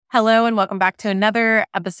Hello, and welcome back to another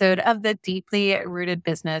episode of the Deeply Rooted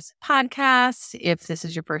Business Podcast. If this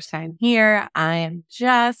is your first time here, I am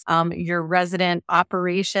Jess, your resident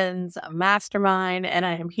operations mastermind, and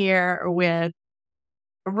I am here with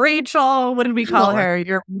Rachel. What did we call her?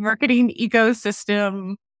 Your marketing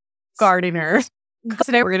ecosystem gardener.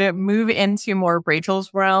 Today, we're going to move into more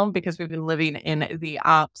Rachel's realm because we've been living in the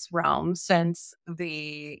ops realm since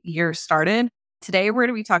the year started. Today, we're going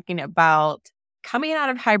to be talking about coming out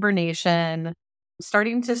of hibernation,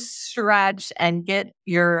 starting to stretch and get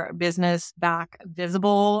your business back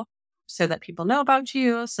visible so that people know about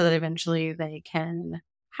you, so that eventually they can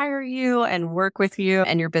hire you and work with you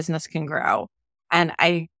and your business can grow. And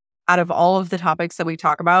out of all of the topics that we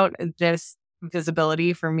talk about, this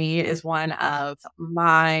visibility for me is one of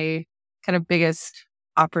my kind of biggest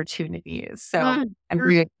opportunities. So I'm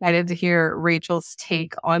really excited to hear Rachel's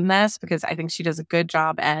take on this because I think she does a good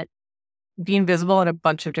job at being visible in a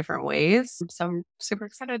bunch of different ways. So I'm super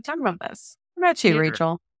excited to talk about this. What about you,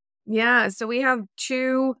 Rachel? Yeah. So we have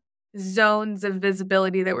two zones of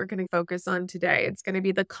visibility that we're going to focus on today. It's going to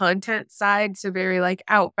be the content side. So very like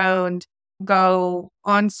outbound, go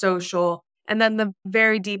on social. And then the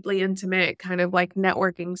very deeply intimate kind of like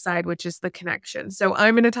networking side, which is the connection. So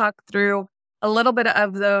I'm going to talk through a little bit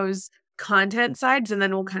of those content sides, and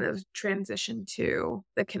then we'll kind of transition to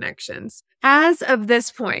the connections. As of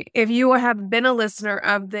this point, if you have been a listener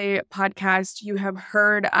of the podcast, you have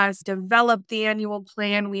heard us develop the annual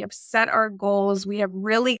plan. We have set our goals. We have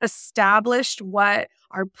really established what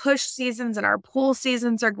our push seasons and our pull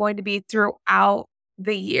seasons are going to be throughout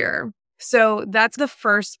the year. So that's the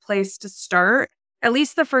first place to start, at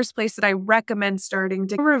least the first place that I recommend starting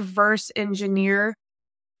to reverse engineer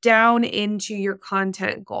down into your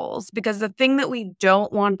content goals. Because the thing that we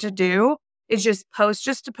don't want to do is just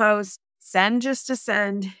to post, send just to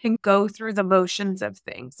send, and go through the motions of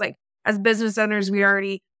things. Like as business owners, we are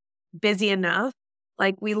already busy enough.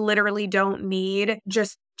 Like we literally don't need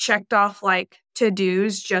just checked off like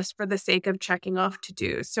to-dos just for the sake of checking off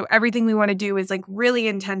to-dos. So everything we want to do is like really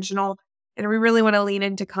intentional. And we really want to lean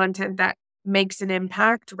into content that makes an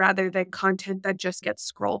impact rather than content that just gets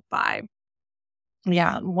scrolled by.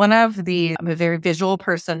 Yeah, I'm a very visual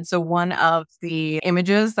person. So one of the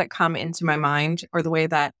images that come into my mind, or the way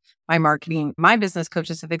that my business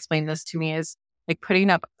coaches have explained this to me, is like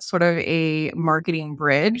putting up sort of a marketing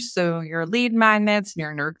bridge. So your lead magnets and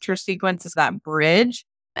your nurture sequence is that bridge.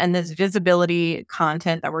 And this visibility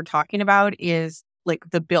content that we're talking about is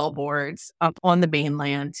like the billboards up on the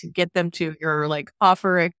mainland to get them to your like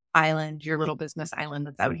offer island, your little business island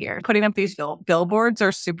that's out here. Putting up these billboards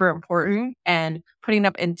are super important, and putting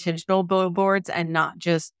up intentional billboards and not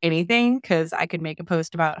just anything, because I could make a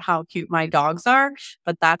post about how cute my dogs are,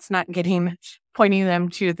 but that's not pointing them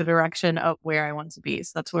to the direction of where I want to be.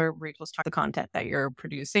 So that's where Rachel's talking the content that you're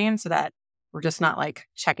producing, so that we're just not like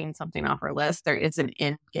checking something off our list. There is an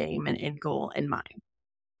end game, an end goal in mind.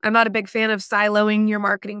 I'm not a big fan of siloing your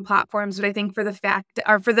marketing platforms, but I think for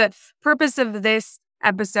the purpose of this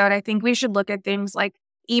episode, I think we should look at things like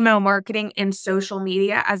email marketing and social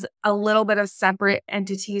media as a little bit of separate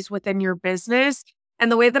entities within your business.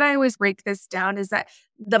 And the way that I always break this down is that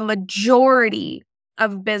the majority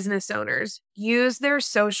of business owners use their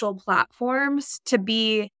social platforms to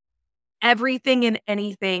be everything and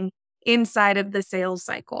anything inside of the sales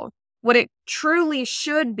cycle. What it truly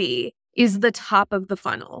should be is the top of the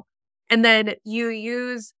funnel. And then you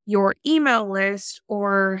use your email list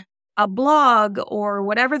or a blog or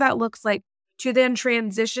whatever that looks like to then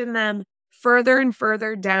transition them further and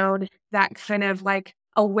further down that kind of like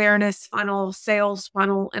awareness funnel, sales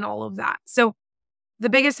funnel, and all of that. So the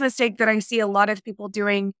biggest mistake that I see a lot of people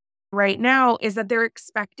doing right now is that they're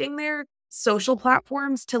expecting their social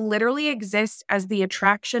platforms to literally exist as the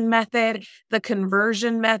attraction method, the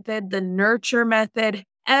conversion method, the nurture method,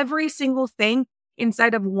 every single thing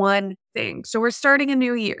inside of one thing. So we're starting a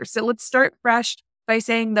new year. So let's start fresh by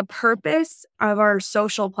saying the purpose of our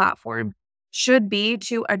social platform should be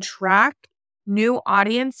to attract new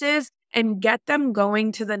audiences and get them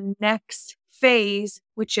going to the next phase,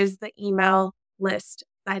 which is the email list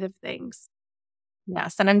side of things.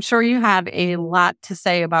 Yes. And I'm sure you have a lot to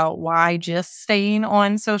say about why just staying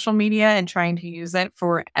on social media and trying to use it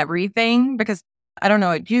for everything, because I don't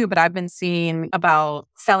know about you, but I've been seeing about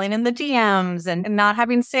selling in the DMs and not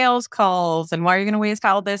having sales calls, and why are you going to waste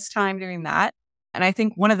all this time doing that? And I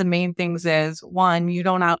think one of the main things is, one, you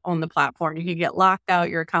don't own the platform. You could get locked out,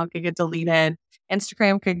 your account could get deleted,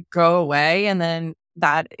 Instagram could go away. And then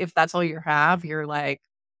if that's all you have, you're like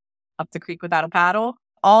up the creek without a paddle.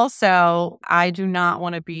 also, I do not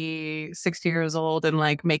want to be 60 years old and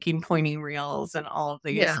like making pointy reels and all of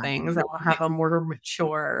these things. I will have a more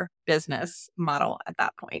mature business model at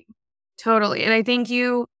that point. Totally. And I think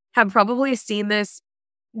you have probably seen this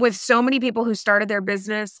with so many people who started their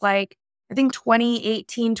business, like I think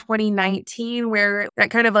 2018, 2019, where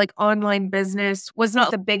that kind of like online business was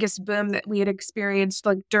not the biggest boom that we had experienced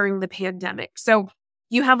like during the pandemic. So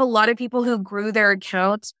you have a lot of people who grew their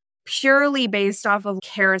accounts purely based off of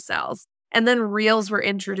carousels. And then reels were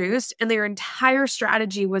introduced and their entire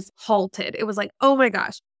strategy was halted. It was like, oh my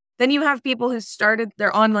gosh. Then you have people who started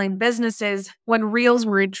their online businesses when reels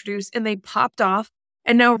were introduced and they popped off.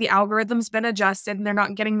 And now the algorithm's been adjusted and they're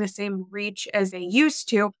not getting the same reach as they used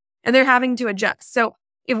to. And they're having to adjust. So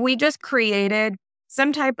if we just created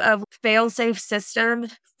some type of fail-safe system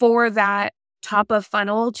for that top of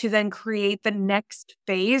funnel to then create the next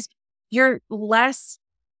phase, you're less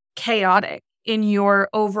chaotic in your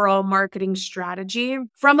overall marketing strategy.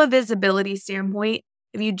 From a visibility standpoint,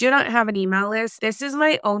 if you do not have an email list, this is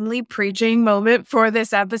my only preaching moment for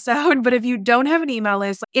this episode. But if you don't have an email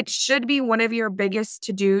list, it should be one of your biggest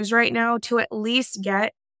to-dos right now to at least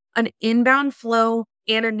get an inbound flow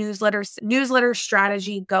and a newsletter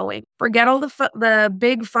strategy going. Forget all the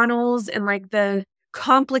big funnels and like the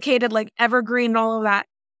complicated like evergreen and all of that.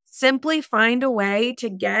 Simply find a way to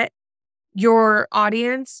get your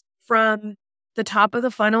audience from the top of the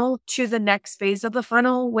funnel to the next phase of the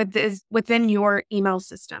funnel within your email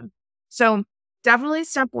system. So definitely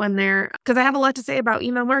step one there, because I have a lot to say about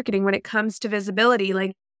email marketing when it comes to visibility.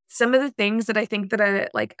 Like some of the things that I think that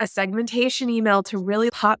a segmentation email to really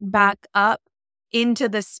pop back up into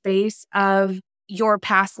the space of your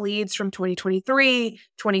past leads from 2023,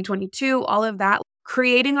 2022, all of that,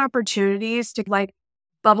 creating opportunities to like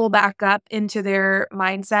bubble back up into their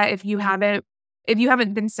mindset. If you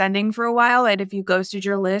haven't been sending for a while and if you ghosted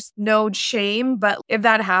your list, no shame. But if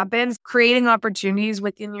that happens, creating opportunities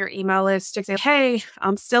within your email list to say, hey,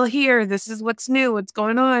 I'm still here. This is what's new. What's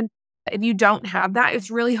going on? If you don't have that,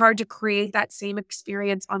 it's really hard to create that same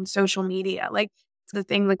experience on social media. Like the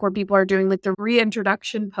thing like where people are doing like the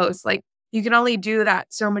reintroduction posts, like you can only do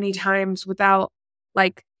that so many times without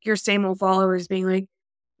like your same old followers being like,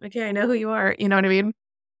 okay, I know who you are. You know what I mean?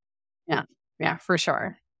 Yeah, for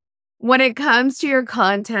sure. When it comes to your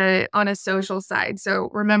content on a social side, so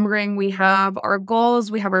remembering we have our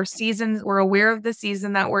goals, we have our seasons, we're aware of the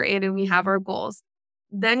season that we're in, and we have our goals.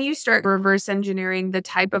 Then you start reverse engineering the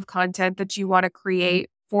type of content that you want to create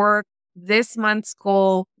for this month's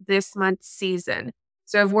goal, this month's season.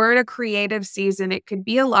 So if we're in a creative season, it could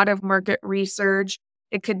be a lot of market research.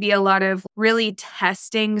 It could be a lot of really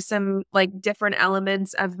testing some like different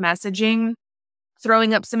elements of messaging,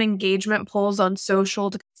 throwing up some engagement polls on social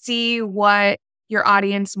to see what your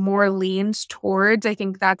audience more leans towards. I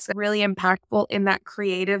think that's really impactful in that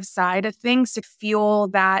creative side of things to fuel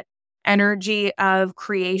that energy of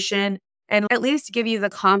creation and at least give you the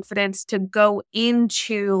confidence to go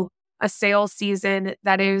into a sales season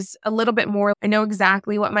that is a little bit more, I know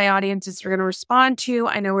exactly what my audience is going to respond to.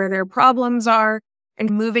 I know where their problems are, and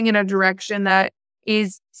moving in a direction that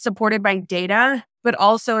is supported by data, but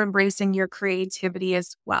also embracing your creativity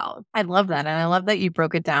as well. I love that. And I love that you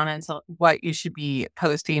broke it down into what you should be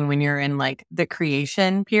posting when you're in like the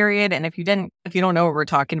creation period. And if you don't know what we're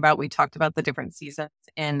talking about, we talked about the different seasons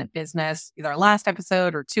in business, either last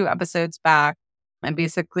episode or 2 episodes back. And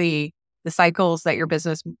basically the cycles that your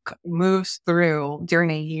business moves through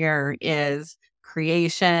during a year is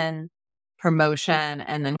creation, promotion,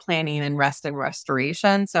 and then planning and rest and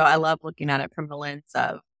restoration. So I love looking at it from the lens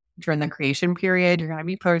of during the creation period, you're going to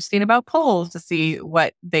be posting about polls to see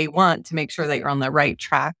what they want to make sure that you're on the right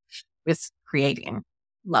track with creating.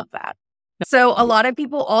 Love that. So a lot of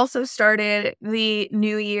people also started the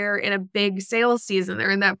new year in a big sales season.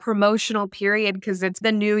 They're in that promotional period because it's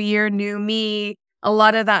the new year, new me. A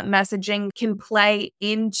lot of that messaging can play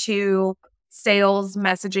into sales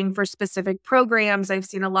messaging for specific programs. I've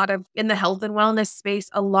seen a lot of in the health and wellness space,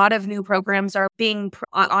 a lot of new programs are being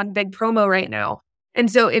on big promo right now.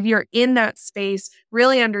 And so if you're in that space,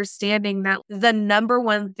 really understanding that the number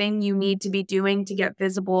one thing you need to be doing to get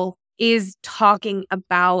visible is talking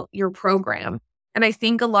about your program. And I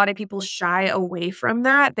think a lot of people shy away from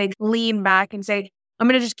that. They lean back and say, I'm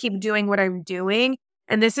going to just keep doing what I'm doing.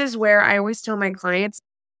 And this is where I always tell my clients,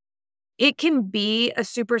 it can be a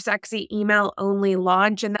super sexy email only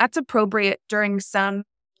launch, and that's appropriate during some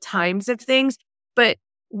times of things. But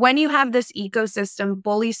when you have this ecosystem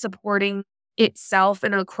fully supporting itself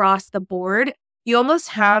and across the board, you almost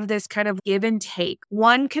have this kind of give and take.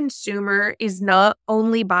 One consumer is not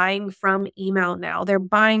only buying from email now, they're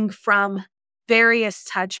buying from various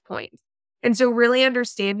touch points. And so really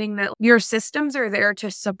understanding that your systems are there to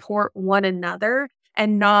support one another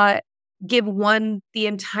and not give one the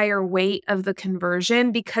entire weight of the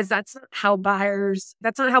conversion, because that's not how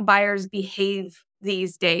buyers behave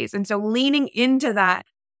these days. And so leaning into that,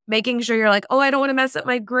 making sure you're like, oh, I don't want to mess up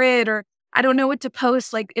my grid, or I don't know what to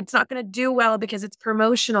post. Like, it's not going to do well because it's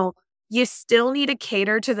promotional. You still need to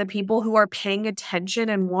cater to the people who are paying attention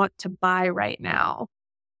and want to buy right now.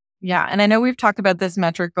 Yeah. And I know we've talked about this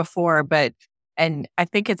metric before, and I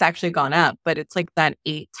think it's actually gone up, but it's like that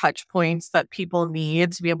 8 touch points that people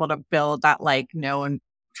need to be able to build that like know and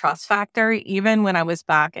trust factor. Even when I was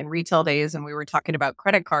back in retail days and we were talking about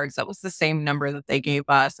credit cards, that was the same number that they gave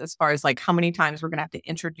us as far as like how many times we're going to have to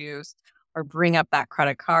introduce or bring up that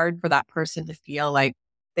credit card for that person to feel like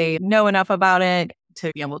they know enough about it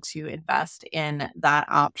to be able to invest in that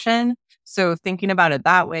option. So thinking about it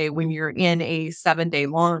that way, when you're in a 7-day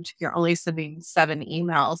launch, you're only sending 7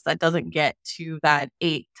 emails. That doesn't get to that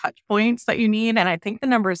 8 touch points that you need. And I think the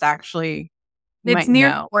number is actually, it's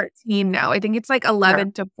near 14 now. I think it's like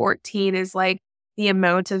 11 to 14 is like the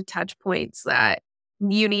amount of touch points that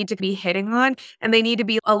you need to be hitting on. And they need to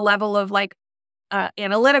be a level of like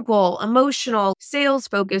analytical, emotional, sales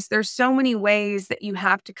focused. There's so many ways that you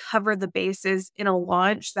have to cover the bases in a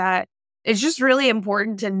launch that it's just really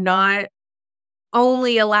important to not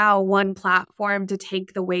only allow one platform to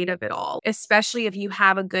take the weight of it all, especially if you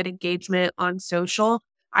have a good engagement on social.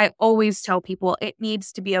 I always tell people it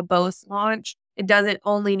needs to be a both launch. It doesn't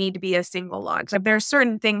only need to be a single launch. If there's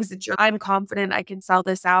certain things that I'm confident I can sell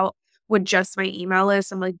this out with just my email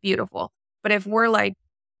list, I'm like, beautiful. But if we're like,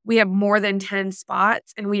 we have more than 10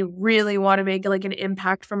 spots and we really want to make like an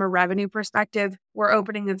impact from a revenue perspective, we're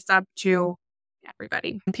opening this up to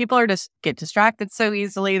everybody. People are just get distracted so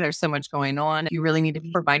easily. There's so much going on. You really need to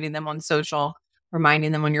be reminding them on social,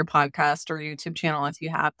 reminding them on your podcast or YouTube channel if you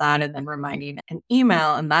have that, and then reminding an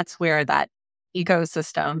email. And that's where that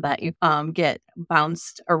ecosystem that you get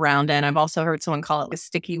bounced around in. I've also heard someone call it a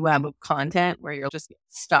sticky web of content where you'll just get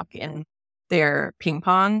stuck in their ping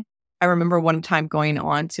pong. I remember one time going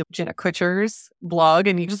on to Jenna Kutcher's blog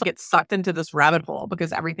and you just get sucked into this rabbit hole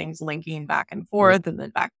because everything's linking back and forth and then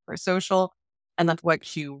back for social. And that's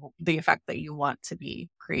the effect that you want to be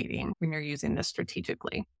creating when you're using this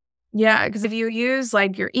strategically. Yeah, because if you use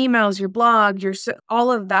like your emails, your blog,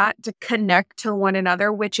 all of that to connect to one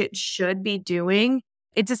another, which it should be doing,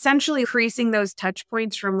 it's essentially increasing those touch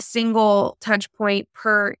points from a single touch point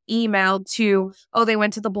per email to, oh, they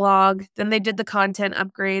went to the blog, then they did the content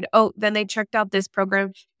upgrade. Oh, then they checked out this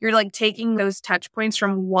program. You're like taking those touch points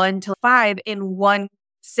from 1 to 5 in one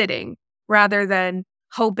sitting rather than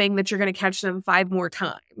hoping that you're going to catch them 5 more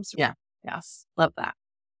times. Yeah. Yes. Love that.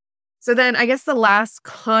 So then I guess the last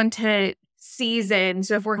content season,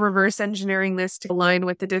 so if we're reverse engineering this to align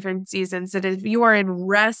with the different seasons, that if you are in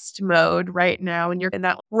rest mode right now and you're in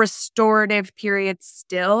that restorative period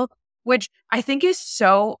still, which I think is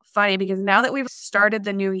so funny because now that we've started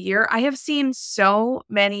the new year, I have seen so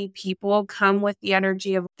many people come with the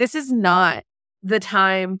energy of this is not the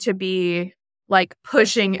time to be like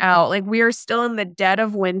pushing out. Like we are still in the dead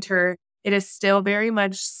of winter. It is still very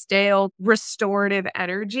much stale, restorative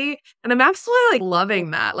energy. And I'm absolutely like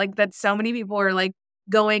loving that. Like that so many people are like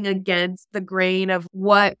going against the grain of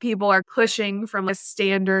what people are pushing from a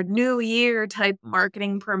standard new year type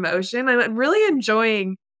marketing promotion. And I'm really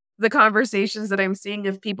enjoying the conversations that I'm seeing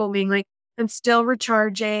of people being like, I'm still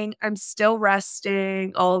recharging, I'm still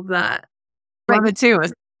resting, all of that. Right. But too,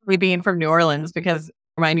 we being from New Orleans, because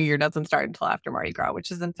my New Year doesn't start until after Mardi Gras,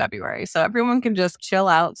 which is in February. So everyone can just chill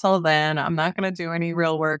out till then. I'm not going to do any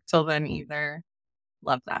real work till then either.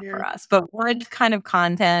 Love that for us. But what kind of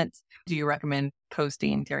content do you recommend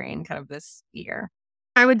posting during kind of this year?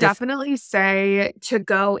 I would definitely say to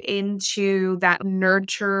go into that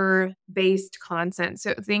nurture-based content.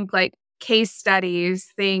 So think like case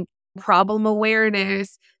studies, think problem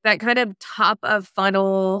awareness, that kind of top of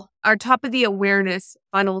the awareness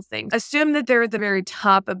funnel thing. Assume that they're at the very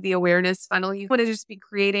top of the awareness funnel. You want to just be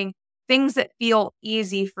creating things that feel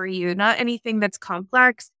easy for you, not anything that's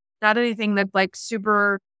complex, not anything that's like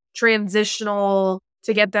super transitional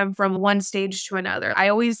to get them from one stage to another. I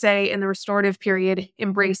always say in the restorative period,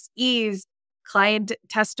 embrace ease, client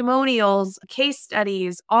testimonials, case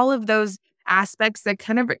studies, all of those aspects that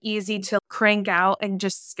kind of are easy to crank out and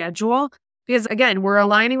just schedule. Because again, we're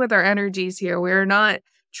aligning with our energies here. We're not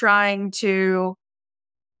trying to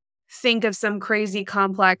think of some crazy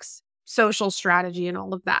complex social strategy and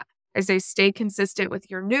all of that. I say stay consistent with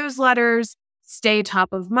your newsletters, stay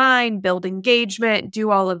top of mind, build engagement, do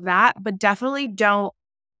all of that, but definitely don't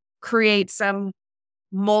create some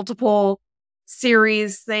multiple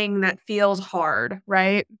series thing that feels hard,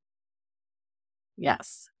 right?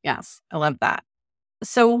 Yes. Yes. I love that.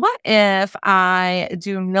 So what if I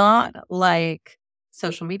do not like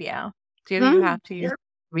social media? Do you Mm. have to use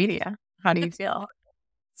media? How do you feel?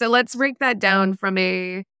 So let's break that down from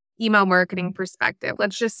a email marketing perspective.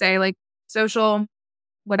 Let's just say like social,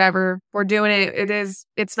 whatever, we're doing it.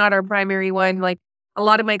 It's not our primary one. Like a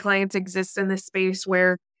lot of my clients exist in this space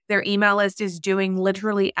where their email list is doing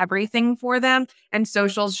literally everything for them. And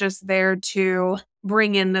social's just there to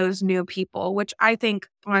bring in those new people, which I think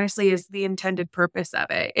honestly is the intended purpose of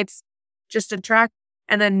it. It's just attract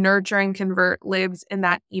and then nurture and convert lives in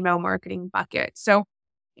that email marketing bucket. So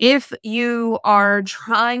if you are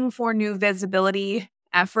trying for new visibility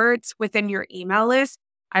efforts within your email list,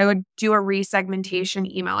 I would do a resegmentation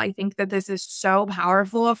email. I think that this is so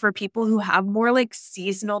powerful for people who have more like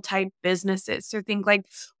seasonal type businesses. So think like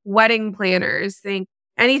wedding planners, think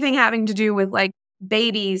anything having to do with like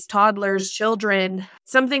babies, toddlers, children,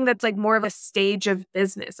 something that's like more of a stage of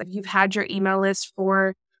business. Like you've had your email list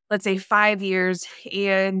for, let's say, 5 years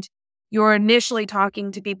and you're initially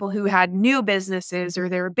talking to people who had new businesses or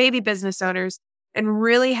they were baby business owners and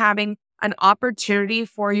really having an opportunity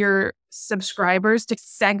for your subscribers to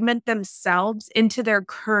segment themselves into their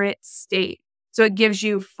current state. So it gives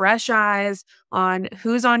you fresh eyes on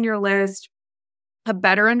who's on your list, a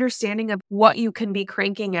better understanding of what you can be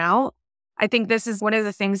cranking out. I think this is one of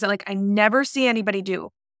the things that like I never see anybody do,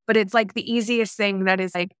 but it's like the easiest thing that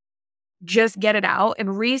is like just get it out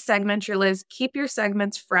and re-segment your list, keep your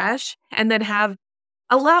segments fresh, and then have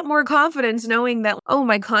a lot more confidence knowing that, oh,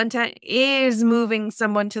 my content is moving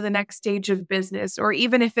someone to the next stage of business. Or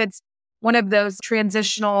even if it's one of those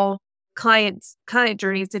transitional client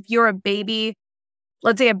journeys, if you're a baby,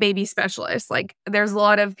 let's say a baby specialist, like there's a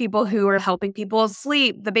lot of people who are helping people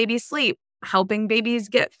sleep, the baby sleep, helping babies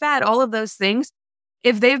get fed, all of those things.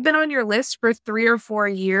 If they've been on your list for 3 or 4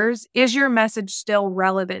 years, is your message still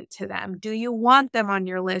relevant to them? Do you want them on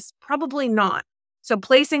your list? Probably not. So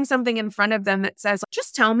placing something in front of them that says,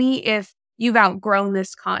 just tell me if you've outgrown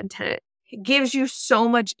this content. It gives you so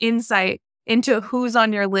much insight into who's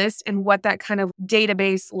on your list and what that kind of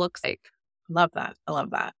database looks like. Love that. I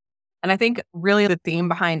love that. And I think really the theme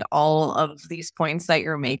behind all of these points that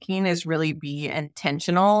you're making is really be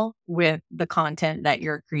intentional with the content that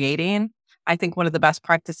you're creating. I think one of the best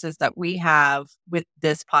practices that we have with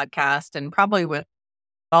this podcast and probably with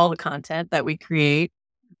all the content that we create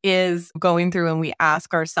is going through and we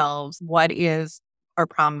ask ourselves, what is our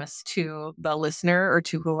promise to the listener or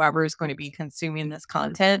to whoever is going to be consuming this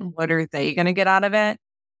content? What are they going to get out of it?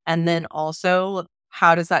 And then also,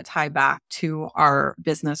 how does that tie back to our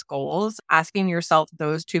business goals? Asking yourself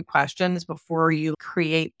those two questions before you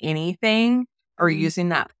create anything or using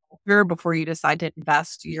that filter before you decide to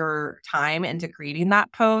invest your time into creating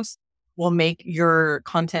that post will make your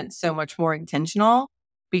content so much more intentional,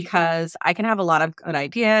 because I can have a lot of good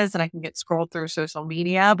ideas and I can get scrolled through social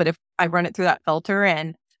media. But if I run it through that filter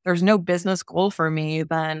and there's no business goal for me,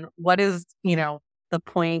 then what is, the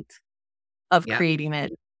point of creating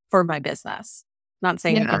it for my business? Not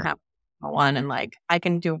saying you can have one and like I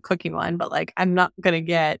can do a cooking one, but like I'm not going to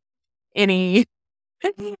get any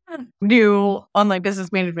new online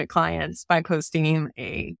business management clients by posting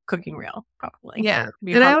a cooking reel, probably. Yeah.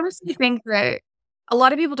 And I honestly think that a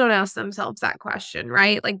lot of people don't ask themselves that question,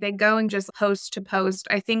 right? Like they go and just post to post.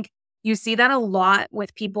 I think you see that a lot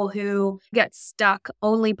with people who get stuck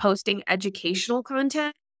only posting educational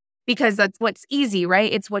content because that's what's easy,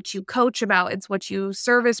 right? It's what you coach about. It's what you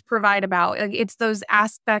service provide about. Like, it's those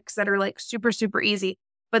aspects that are like super, super easy.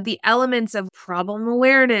 But the elements of problem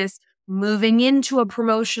awareness, moving into a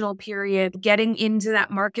promotional period, getting into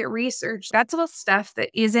that market research, that's all stuff that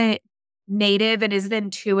isn't native and isn't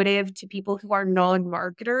intuitive to people who are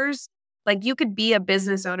non-marketers. Like you could be a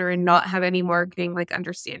business owner and not have any marketing like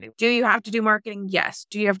understanding. Do you have to do marketing? Yes.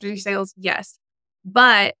 Do you have to do sales? Yes.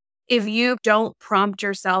 But if you don't prompt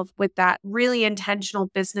yourself with that really intentional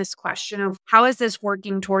business question of how is this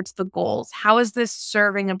working towards the goals? How is this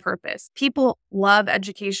serving a purpose? People love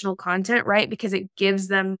educational content, right? Because it gives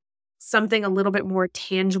them something a little bit more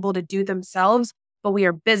tangible to do themselves. But we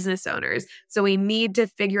are business owners. So we need to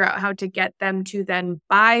figure out how to get them to then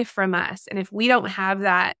buy from us. And if we don't have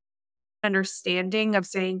that understanding of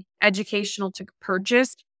saying educational to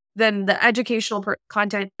purchase, then the educational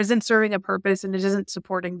content isn't serving a purpose and it isn't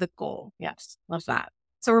supporting the goal. Yes, love that.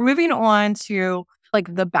 So we're moving on to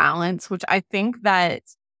like the balance, which I think that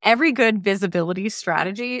every good visibility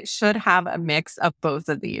strategy should have a mix of both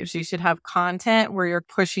of these. You should have content where you're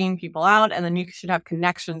pushing people out, and then you should have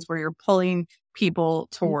connections where you're pulling people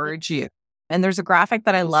towards you. And there's a graphic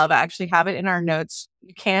that I love. I actually have it in our notes.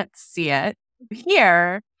 You can't see it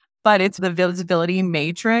here, but it's the visibility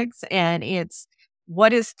matrix. And it's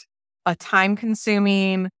what is a time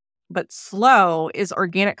consuming but slow is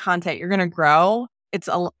organic content. You're going to grow. It's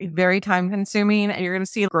very time consuming and you're going to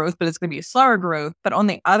see growth, but it's going to be a slower growth. But on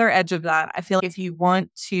the other edge of that, I feel like if you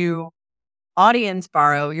want to audience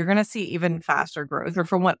borrow, you're going to see even faster growth. Or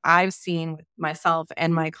from what I've seen with myself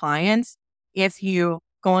and my clients, if you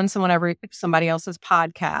go on somebody else's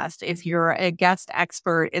podcast, if you're a guest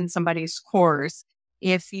expert in somebody's course,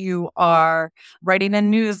 if you are writing a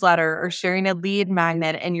newsletter or sharing a lead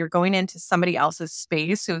magnet and you're going into somebody else's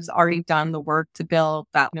space who's already done the work to build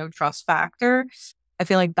that trust factor, I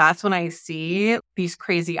feel like that's when I see these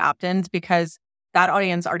crazy opt-ins because that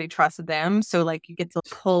audience already trusted them. So like you get to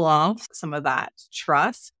pull off some of that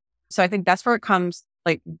trust. So I think that's where it comes,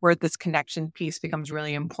 like where this connection piece becomes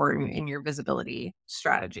really important in your visibility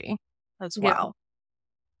strategy as well.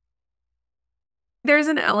 There's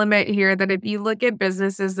an element here that if you look at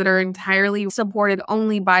businesses that are entirely supported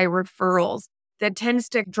only by referrals, that tends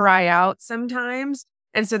to dry out sometimes.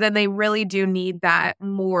 And so then they really do need that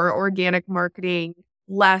more organic marketing,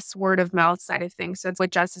 less word of mouth side of things. So it's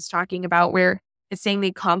what Jess is talking about, where it's saying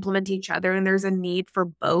they complement each other and there's a need for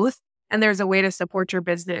both. And there's a way to support your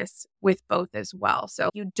business with both as well.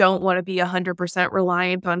 So you don't want to be 100%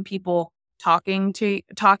 reliant on people talking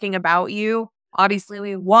about you. Obviously,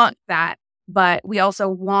 we want that. But we also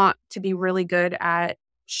want to be really good at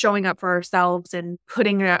showing up for ourselves and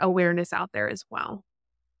putting that awareness out there as well.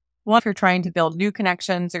 Well, if you're trying to build new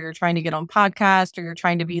connections or you're trying to get on podcast or you're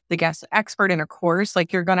trying to be the guest expert in a course,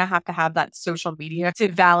 like you're going to have that social media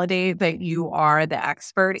to validate that you are the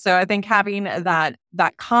expert. So I think having that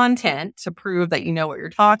content to prove that you know what you're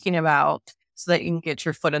talking about so that you can get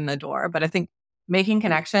your foot in the door. But I think making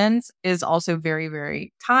connections is also very,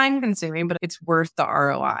 very time consuming, but it's worth the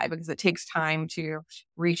ROI because it takes time to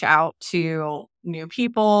reach out to new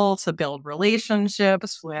people, to build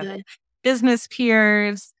relationships with business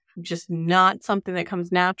peers. Just not something that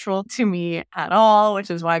comes natural to me at all,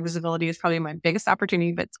 which is why visibility is probably my biggest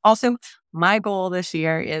opportunity. But it's also my goal this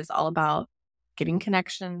year is all about getting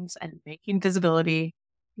connections and making visibility.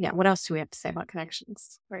 Yeah. What else do we have to say about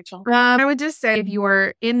connections, Rachel? I would just say if you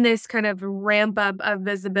are in this kind of ramp up of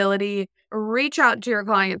visibility, reach out to your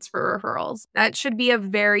clients for referrals. That should be a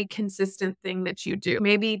very consistent thing that you do.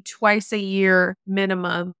 Maybe twice a year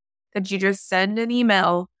minimum that you just send an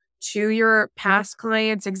email to your past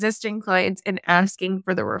clients, existing clients, and asking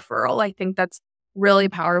for the referral. I think that's really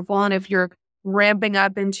powerful. And if you're ramping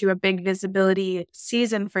up into a big visibility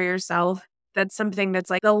season for yourself, that's something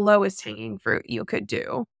that's like the lowest hanging fruit you could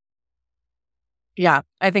do. Yeah,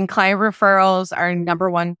 I think client referrals are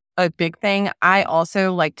number one, a big thing. I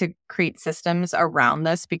also like to create systems around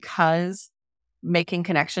this because making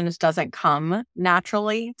connections doesn't come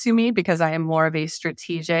naturally to me because I am more of a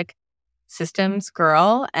strategic systems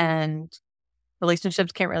girl and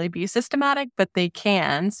relationships can't really be systematic, but they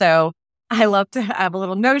can. So I love to have a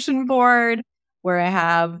little Notion board where I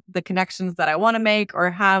have the connections that I want to make or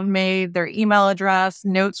have made, their email address,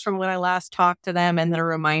 notes from when I last talked to them, and then a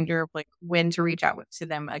reminder of like when to reach out to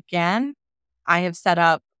them again. I have set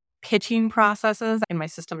up pitching processes in my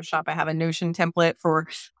system shop. I have a Notion template for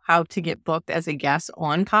how to get booked as a guest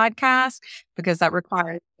on podcast because that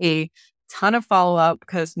requires a ton of follow-up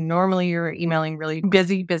because normally you're emailing really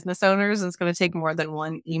busy business owners and it's going to take more than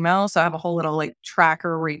one email. So I have a whole little like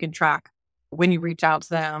tracker where you can track when you reach out to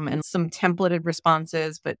them and some templated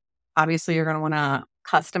responses, but obviously you're going to want to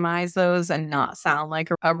customize those and not sound like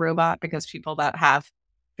a robot because people that have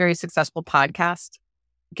very successful podcasts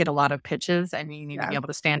get a lot of pitches and you need to be able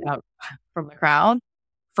to stand out from the crowd.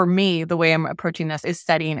 For me, the way I'm approaching this is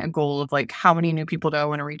setting a goal of like how many new people do I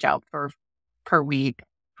want to reach out for per week?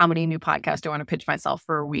 How many new podcasts do I want to pitch myself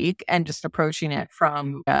for a week? And just approaching it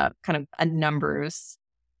from kind of a numbers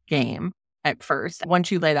game. At first, once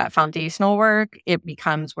you lay that foundational work, it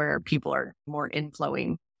becomes where people are more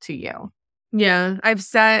inflowing to you. Yeah, I've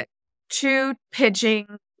set 2 pitching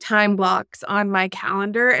time blocks on my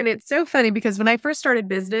calendar. And it's so funny because when I first started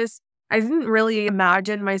business, I didn't really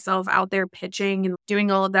imagine myself out there pitching and doing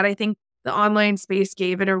all of that. I think the online space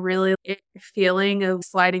gave it a really feeling of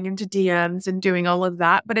sliding into DMs and doing all of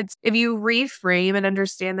that. But it's if you reframe and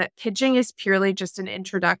understand that pitching is purely just an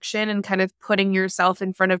introduction and kind of putting yourself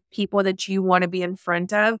in front of people that you want to be in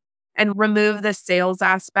front of and remove the sales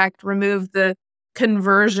aspect, remove the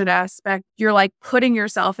conversion aspect. You're like putting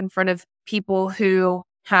yourself in front of people who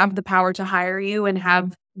have the power to hire you and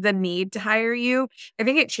have the need to hire you, I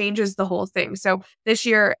think it changes the whole thing. So this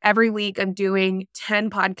year, every week, I'm doing 10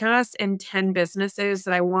 podcasts and 10 businesses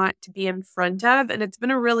that I want to be in front of. And it's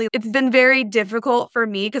been very difficult for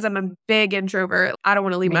me because I'm a big introvert. I don't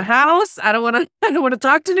want to leave my house. I don't want to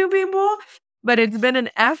talk to new people. But it's been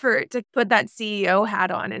an effort to put that CEO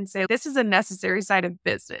hat on and say, this is a necessary side of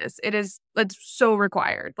business. It's so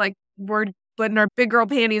required. Like, we're putting our big girl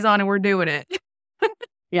panties on and we're doing it.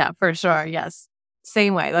 Yeah, for sure. Yes.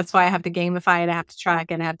 Same way. That's why I have to gamify it. I have to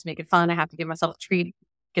track it. I have to make it fun. I have to give myself a treat.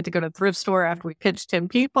 Get to go to the thrift store after we pitch 10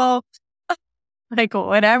 people. Like,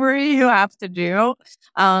 whatever you have to do.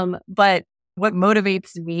 But what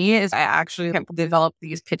motivates me is I actually have developed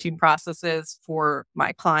these pitching processes for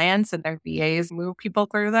my clients and their VAs, move people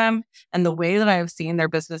through them. And the way that I've seen their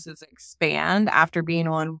businesses expand after being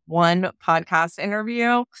on one podcast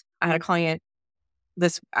interview, I had a client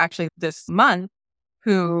this month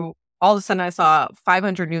who all of a sudden I saw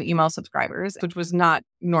 500 new email subscribers, which was not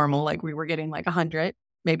normal. Like, we were getting like 100,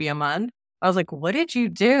 maybe a month. I was like, what did you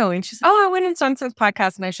do? And she's like, I went in so-and-so's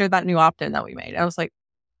podcast and I shared that new opt-in that we made. I was like,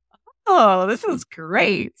 oh, this is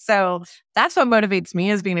great. So that's what motivates me,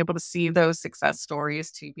 is being able to see those success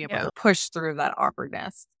stories, to be able to push through that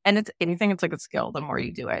awkwardness. And it's like a skill. The more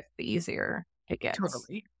you do it, the easier it gets.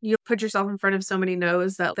 Totally. You put yourself in front of so many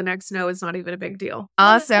no's that the next no is not even a big deal.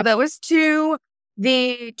 Awesome. That was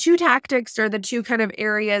the two tactics, or the two kind of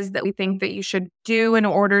areas that we think that you should do in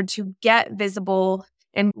order to get visible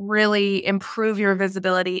and really improve your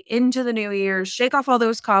visibility into the new year, shake off all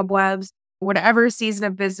those cobwebs. Whatever season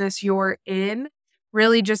of business you're in,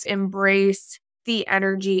 really just embrace the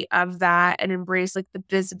energy of that and embrace like the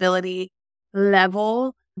visibility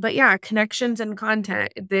level. But yeah, connections and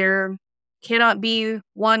content, there cannot be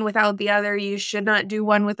one without the other. You should not do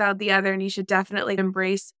one without the other, and you should definitely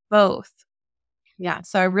embrace both. Yeah.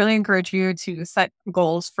 So I really encourage you to set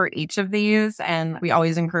goals for each of these. And we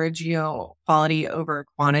always encourage you quality over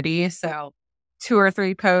quantity. So 2 or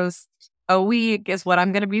 3 posts a week is what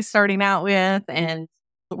I'm going to be starting out with. And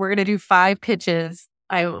we're going to do 5 pitches.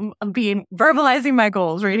 I'm verbalizing my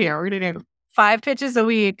goals right here. We're going to do 5 pitches a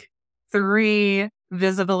week, 3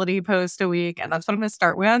 visibility posts a week. And that's what I'm going to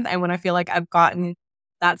start with. And when I feel like I've gotten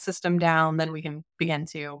that system down, then we can begin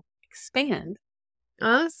to expand.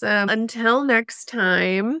 Awesome. Until next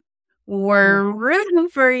time, we're rooting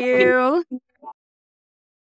for you.